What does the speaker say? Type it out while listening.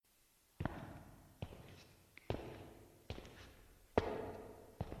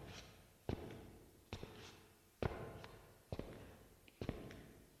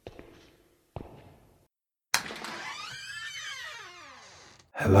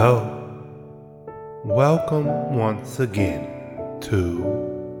Hello, welcome once again to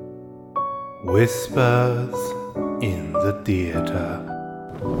Whispers in the Theater.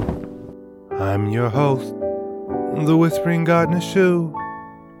 I'm your host, the Whispering Gardener Shoe,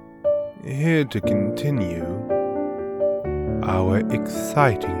 here to continue our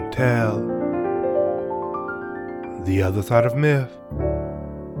exciting tale, The Other Side of Myth,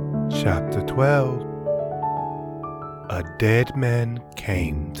 Chapter 12. A dead man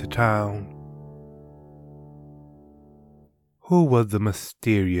came to town. Who was the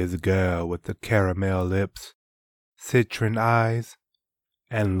mysterious girl with the caramel lips, citron eyes,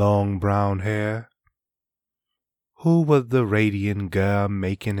 and long brown hair? Who was the radiant girl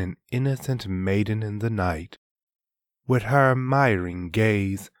making an innocent maiden in the night, with her admiring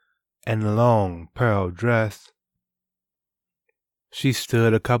gaze and long pearl dress? She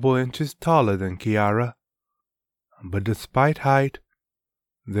stood a couple inches taller than Kiara, but despite height,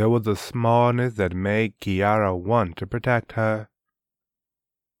 there was a smallness that made Kiara want to protect her.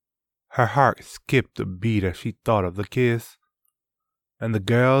 Her heart skipped a beat as she thought of the kiss, and the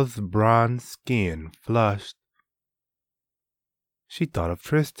girl's bronze skin flushed. She thought of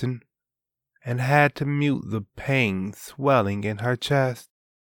Tristan, and had to mute the pain swelling in her chest.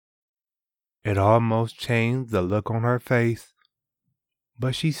 It almost changed the look on her face,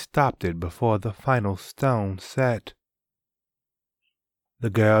 but she stopped it before the final stone set.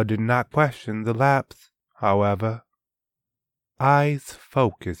 The girl did not question the lapse, however, eyes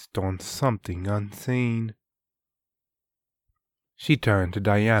focused on something unseen. She turned to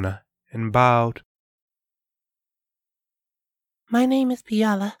Diana and bowed. "My name is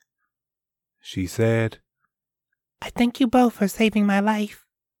Pialla," she said. "I thank you both for saving my life."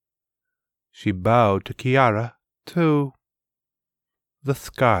 She bowed to Kiara, too. The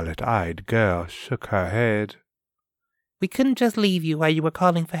scarlet-eyed girl shook her head. "We couldn't just leave you while you were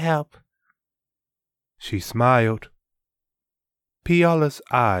calling for help." She smiled. Pialla's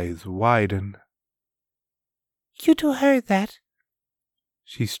eyes widened. "You two heard that?"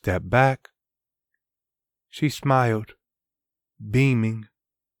 She stepped back. She smiled, beaming.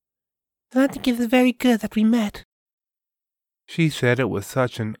 "Then I think it is very good that we met." She said it with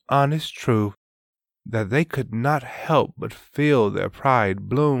such an honest truth that they could not help but feel their pride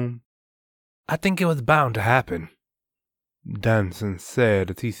bloom. "I think it was bound to happen," Dunson said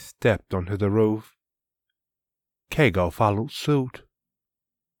as he stepped onto the roof. Kago followed suit.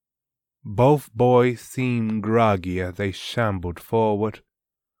 Both boys seemed groggy as they shambled forward,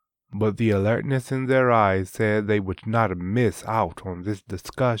 but the alertness in their eyes said they would not miss out on this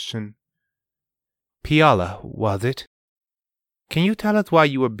discussion. "Pialla, was it? Can you tell us why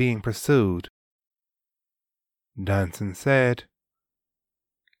you were being pursued?" Dunson said.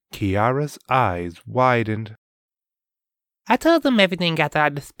 Kiara's eyes widened. "I told them everything after I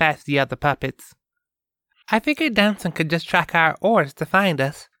dispatched the other puppets. I figured Danson could just track our oars to find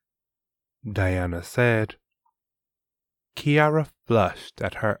us," Diana said. Kiara flushed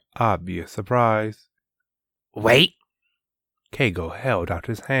at her obvious surprise. "Wait!" Kago held out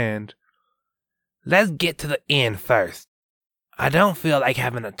his hand. "Let's get to the end first. I don't feel like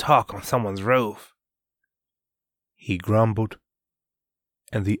having a talk on someone's roof." He grumbled,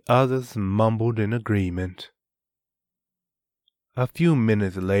 and the others mumbled in agreement. A few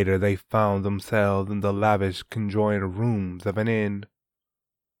minutes later they found themselves in the lavish conjoined rooms of an inn.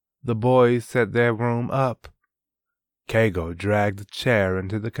 The boys set their room up. Kago dragged a chair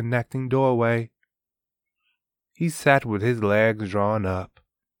into the connecting doorway. He sat with his legs drawn up.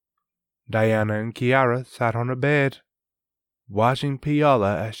 Diana and Kiara sat on a bed, watching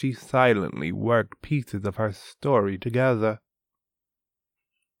Pialla as she silently worked pieces of her story together.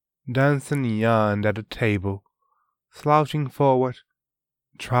 Dunson yawned at a table, slouching forward,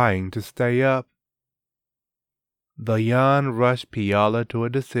 trying to stay up. The yawn rushed Pialla to a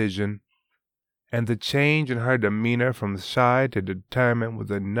decision, and the change in her demeanor from shy to determined was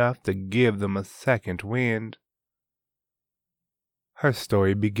enough to give them a second wind. Her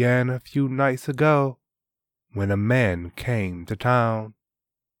story began a few nights ago, when a man came to town.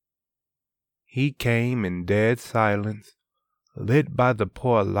 He came in dead silence, lit by the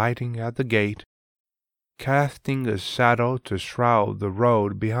poor lighting at the gate, casting a shadow to shroud the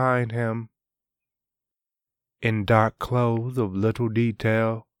road behind him. In dark clothes of little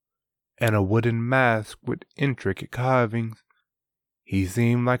detail, and a wooden mask with intricate carvings, he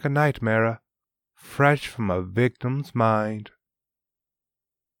seemed like a nightmare, fresh from a victim's mind.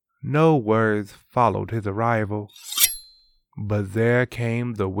 No words followed his arrival, but there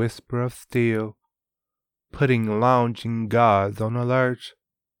came the whisper of steel, putting lounging guards on alert.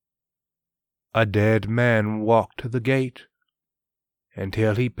 A dead man walked to the gate,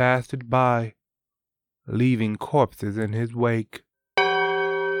 until he passed it by, leaving corpses in his wake.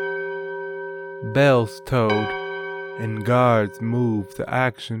 Bells tolled, and guards moved to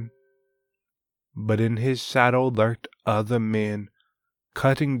action, but in his shadow lurked other men,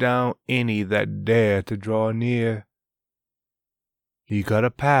 cutting down any that dared to draw near. He cut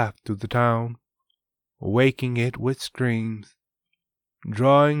a path through the town, waking it with screams,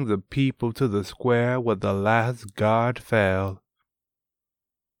 drawing the people to the square where the last guard fell.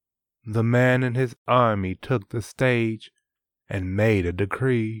 The man and his army took the stage and made a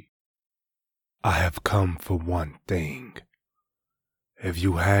decree. I have come for one thing. If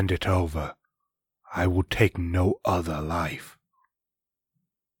you hand it over, I will take no other life.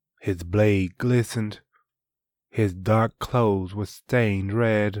 His blade glistened. His dark clothes were stained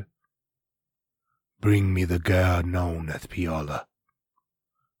red. Bring me the girl known as Pialla.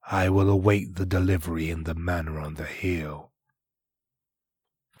 I will await the delivery in the manor on the hill.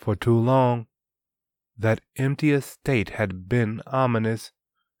 For too long, that empty estate had been ominous,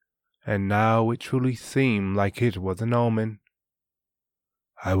 and now it truly seemed like it was an omen.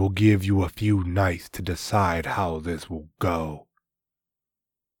 I will give you a few nights to decide how this will go.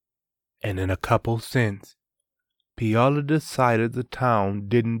 And in a couple cents, Pialla decided the town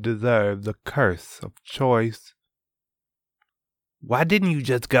didn't deserve the curse of choice. Why didn't you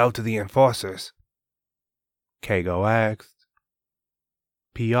just go to the enforcers? Kago asked.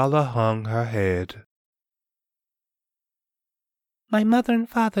 Pialla hung her head. My mother and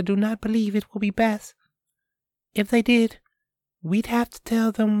father do not believe it will be best. If they did, we'd have to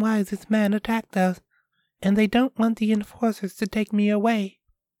tell them why this man attacked us, and they don't want the enforcers to take me away.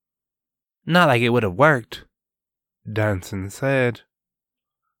 Not like it would have worked, Danson said.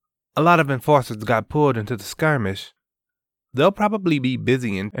 A lot of enforcers got pulled into the skirmish. They'll probably be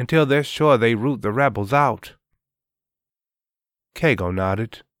busy until they're sure they root the rebels out. Kago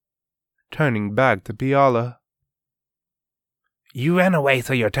nodded, turning back to Pialla. You ran away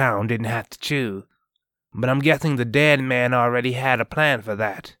so your town didn't have to choose, but I'm guessing the dead man already had a plan for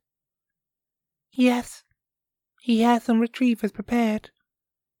that. Yes, he had some retrievers prepared.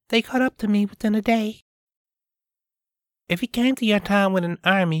 They caught up to me within a day. If he came to your town with an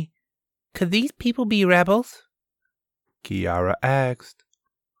army, could these people be rebels? Kiara asked.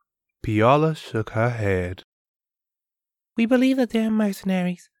 Pialla shook her head. We believe that they are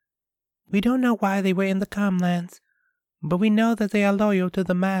mercenaries. We don't know why they were in the Comlands, but we know that they are loyal to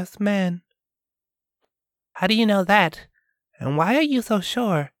the masked man. How do you know that? And why are you so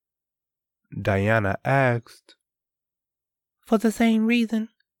sure? Diana asked. For the same reason,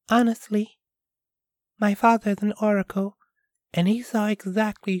 honestly. My father is an oracle, and he saw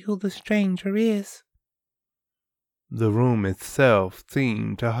exactly who the stranger is. The room itself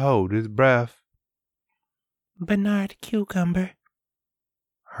seemed to hold his breath. Bernard Cucumber.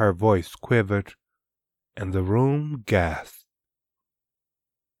 Her voice quivered, and the room gasped.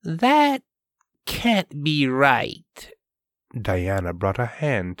 That can't be right. Diana brought a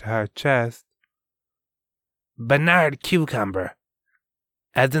hand to her chest. Bernard Cucumber?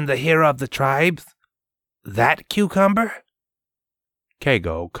 As in the hero of the tribes? That cucumber?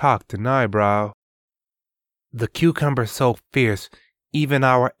 Kago cocked an eyebrow. The cucumber's so fierce, even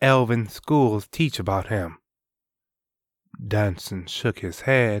our elven schools teach about him. Danson shook his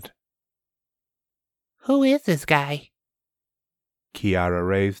head. Who is this guy? Kiara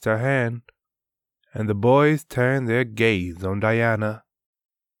raised her hand, and the boys turned their gaze on Diana.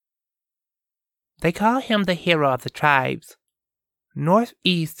 They call him the hero of the tribes.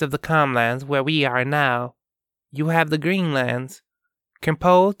 Northeast of the Comlands, where we are now, you have the Greenlands,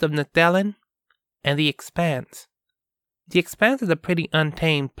 composed of Nethellan and the Expanse. The Expanse is a pretty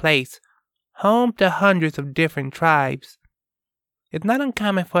untamed place, home to hundreds of different tribes. It's not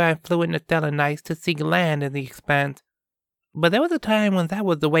uncommon for affluent Nethellanites to seek land in the Expanse, but there was a time when that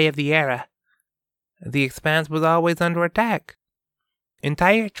was the way of the era. The Expanse was always under attack.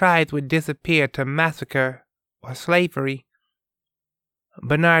 Entire tribes would disappear to massacre or slavery.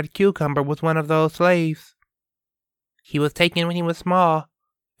 Bernard Cucumber was one of those slaves. He was taken when he was small,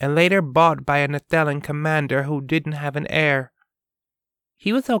 and later bought by a Nethellan commander who didn't have an heir.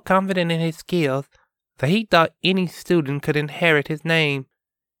 He was so confident in his skills that he thought any student could inherit his name,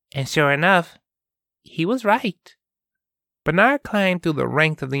 and sure enough, he was right. Bernard climbed through the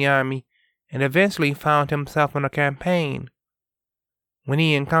ranks of the army and eventually found himself on a campaign. When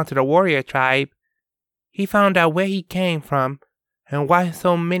he encountered a warrior tribe, he found out where he came from and why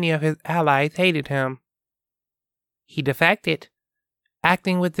so many of his allies hated him. He defected,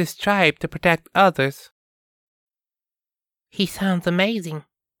 acting with this tribe to protect others. He sounds amazing,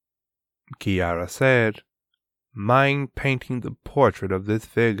 Kiara said. mind painting the portrait of this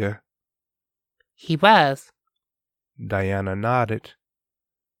figure. He was. Diana nodded.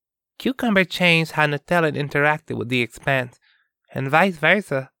 Cucumber changed how Netellan interacted with the Expanse, and vice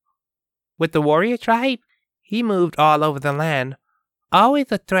versa. With the warrior tribe, he moved all over the land,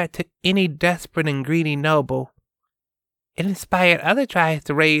 always a threat to any desperate and greedy noble. It inspired other tribes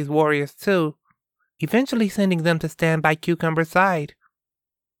to raise warriors too, eventually sending them to stand by Cucumber's side.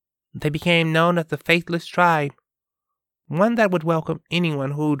 They became known as the Faithless Tribe, one that would welcome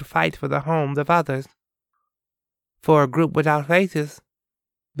anyone who would fight for the homes of others. For a group without faces,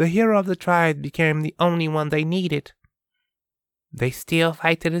 the hero of the tribe became the only one they needed. They still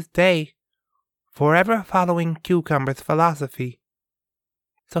fight to this day, forever following Cucumber's philosophy.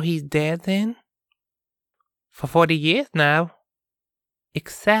 So he's dead then? For 40 years now.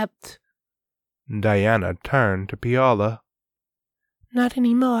 Except... Diana turned to Pialla. Not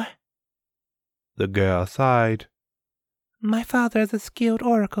anymore. The girl sighed. My father is a skilled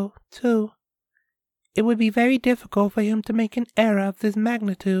oracle, too. It would be very difficult for him to make an error of this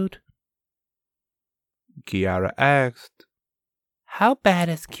magnitude. Kiara asked, How bad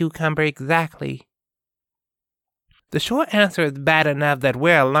is Cucumber exactly? The short answer is bad enough that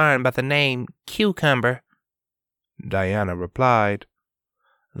we're alarmed by the name Cucumber, Diana replied.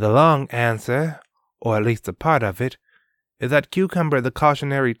 The long answer, or at least a part of it, is that Cucumber is a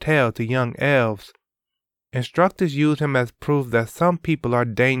cautionary tale to young elves. Instructors use him as proof that some people are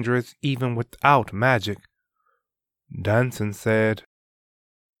dangerous even without magic. Dunson said.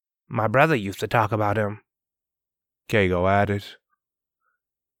 My brother used to talk about him, Kago added.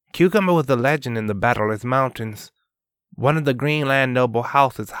 Cucumber was a legend in the Battleless Mountains. One of the Greenland noble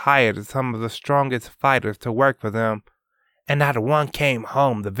houses hired some of the strongest fighters to work for them, and not one came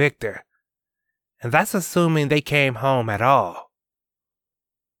home the victor. And that's assuming they came home at all.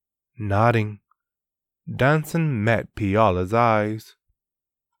 Nodding, Dunson met Pialla's eyes.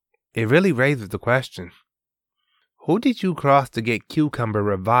 It really raises the question. Who did you cross to get Cucumber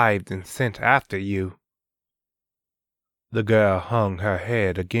revived and sent after you? The girl hung her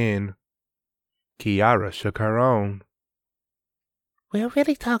head again. Kiara shook her own. We're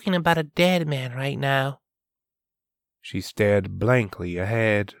really talking about a dead man right now. She stared blankly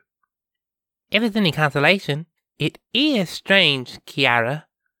ahead. If it's any consolation, it is strange, Kiara.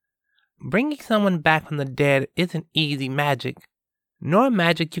 Bringing someone back from the dead isn't easy magic, nor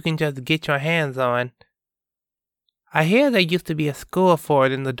magic you can just get your hands on. I hear there used to be a school for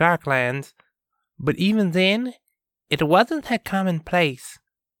it in the Darklands, but even then, it wasn't that commonplace.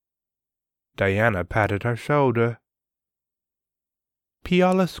 Diana patted her shoulder.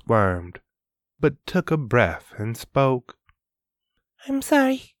 Pialla squirmed, but took a breath and spoke. I'm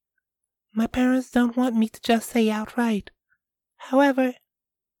sorry. My parents don't want me to just say outright. However,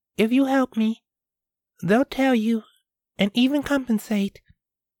 if you help me, they'll tell you and even compensate.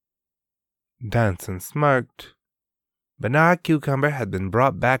 Dunson smirked. But now Cucumber had been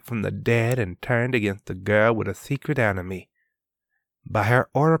brought back from the dead and turned against the girl with a secret enemy. By her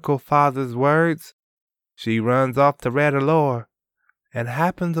oracle father's words, she runs off to Red Allure and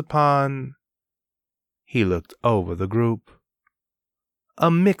happens upon... He looked over the group. A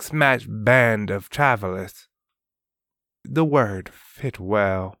mixed-matched band of travelers. The word fit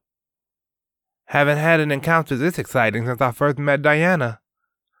well. Haven't had an encounter this exciting since I first met Diana.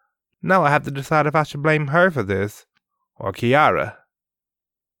 Now I have to decide if I should blame her for this, or Kiara.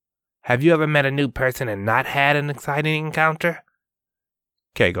 Have you ever met a new person and not had an exciting encounter?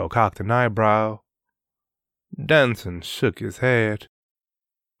 Kago cocked an eyebrow. Dunson shook his head.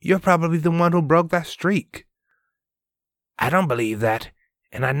 You're probably the one who broke that streak. I don't believe that,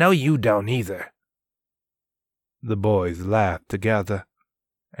 and I know you don't either. The boys laughed together,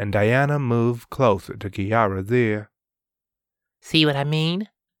 and Diana moved closer to Kiara's ear. See what I mean?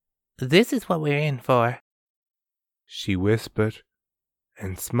 This is what we're in for, she whispered,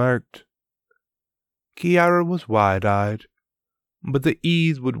 and smirked. Kiara was wide-eyed, but the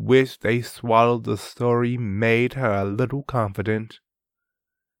ease with which they swallowed the story made her a little confident.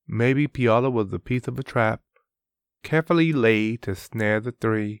 Maybe Pialla was a piece of a trap, carefully laid to snare the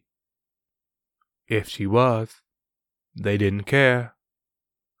three. If she was, they didn't care.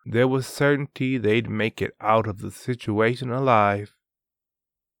 There was certainty they'd make it out of the situation alive.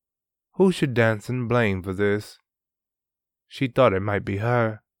 Who should Dunson blame for this? She thought it might be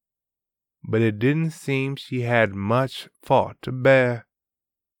her, but it didn't seem she had much fault to bear.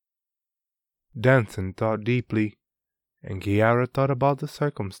 Dunson thought deeply, and Kiara thought about the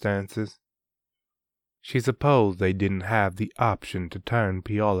circumstances. She supposed they didn't have the option to turn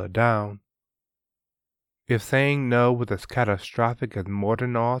Pialla down. If saying no was as catastrophic as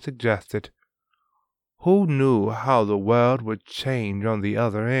Mordenall suggested, Who knew how the world would change on the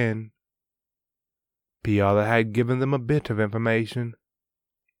other end? Pialla had given them a bit of information,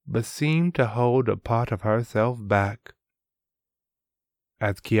 but seemed to hold a part of herself back.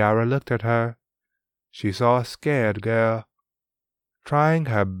 As Kiara looked at her, she saw a scared girl, trying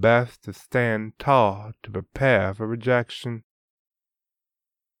her best to stand tall to prepare for rejection.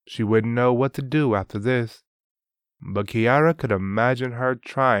 She wouldn't know what to do after this, but Kiara could imagine her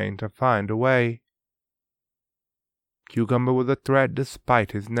trying to find a way. Cucumber was a threat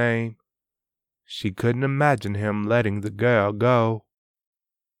despite his name. She couldn't imagine him letting the girl go.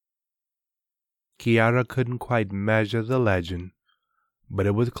 Kiara couldn't quite measure the legend, but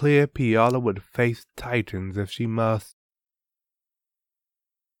it was clear Pialla would face titans if she must.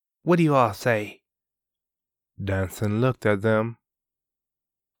 What do you all say? Danson looked at them.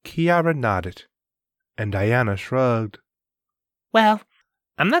 Kiara nodded, and Diana shrugged. Well,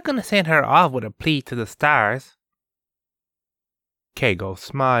 I'm not going to send her off with a plea to the stars. Kago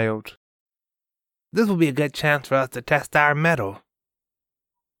smiled. This will be a good chance for us to test our mettle.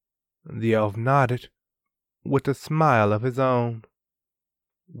 The elf nodded, with a smile of his own.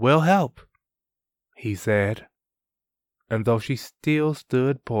 We'll help, he said, and though she still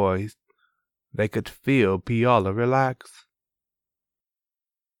stood poised, they could feel Pialla relax.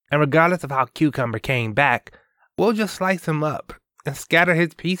 And regardless of how Cucumber came back, we'll just slice him up and scatter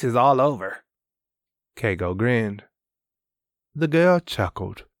his pieces all over. Kago grinned. The girl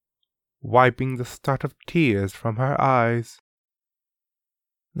chuckled, wiping the start of tears from her eyes.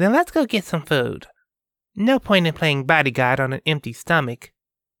 Then let's go get some food. No point in playing bodyguard on an empty stomach.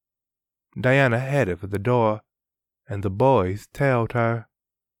 Diana headed for the door, and the boys tailed her.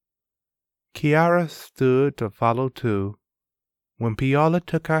 Kiara stood to follow too, when Pialla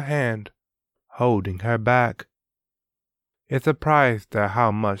took her hand, holding her back. It surprised her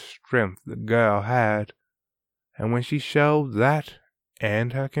how much strength the girl had, and when she showed that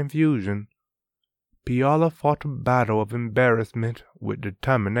and her confusion, Pialla fought a battle of embarrassment with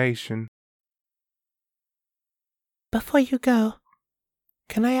determination. Before you go,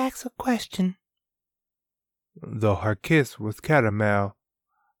 can I ask a question? Though her kiss was caramel,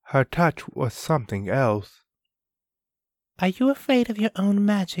 her touch was something else. Are you afraid of your own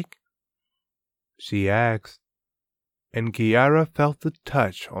magic? She asked, and Kiara felt the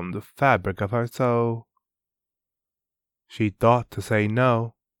touch on the fabric of her soul. She thought to say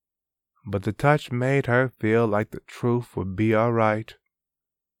no, but the touch made her feel like the truth would be all right.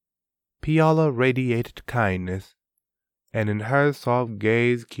 Pialla radiated kindness, and in her soft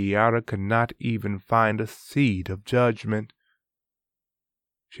gaze Kiara could not even find a seed of judgment.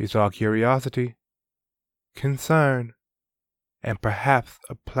 She saw curiosity, concern, and perhaps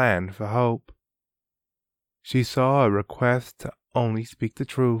a plan for hope. She saw a request to only speak the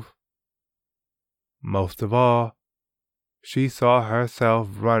truth. Most of all, she saw herself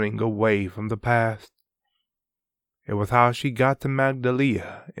running away from the past. It was how she got to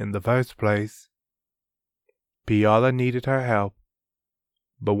Magdalia in the first place. Pialla needed her help,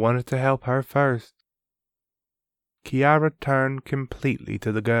 but wanted to help her first. Kiara turned completely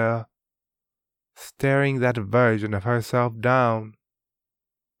to the girl, staring that version of herself down.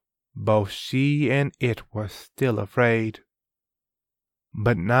 Both she and it were still afraid.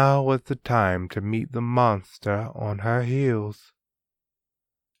 But now was the time to meet the monster on her heels.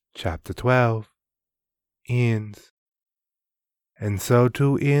 Chapter 12 ends. And so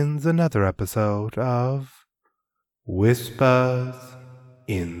too ends another episode of Whispers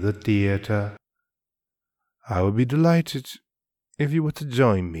in the Theater. I would be delighted if you were to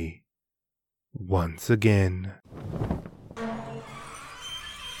join me once again.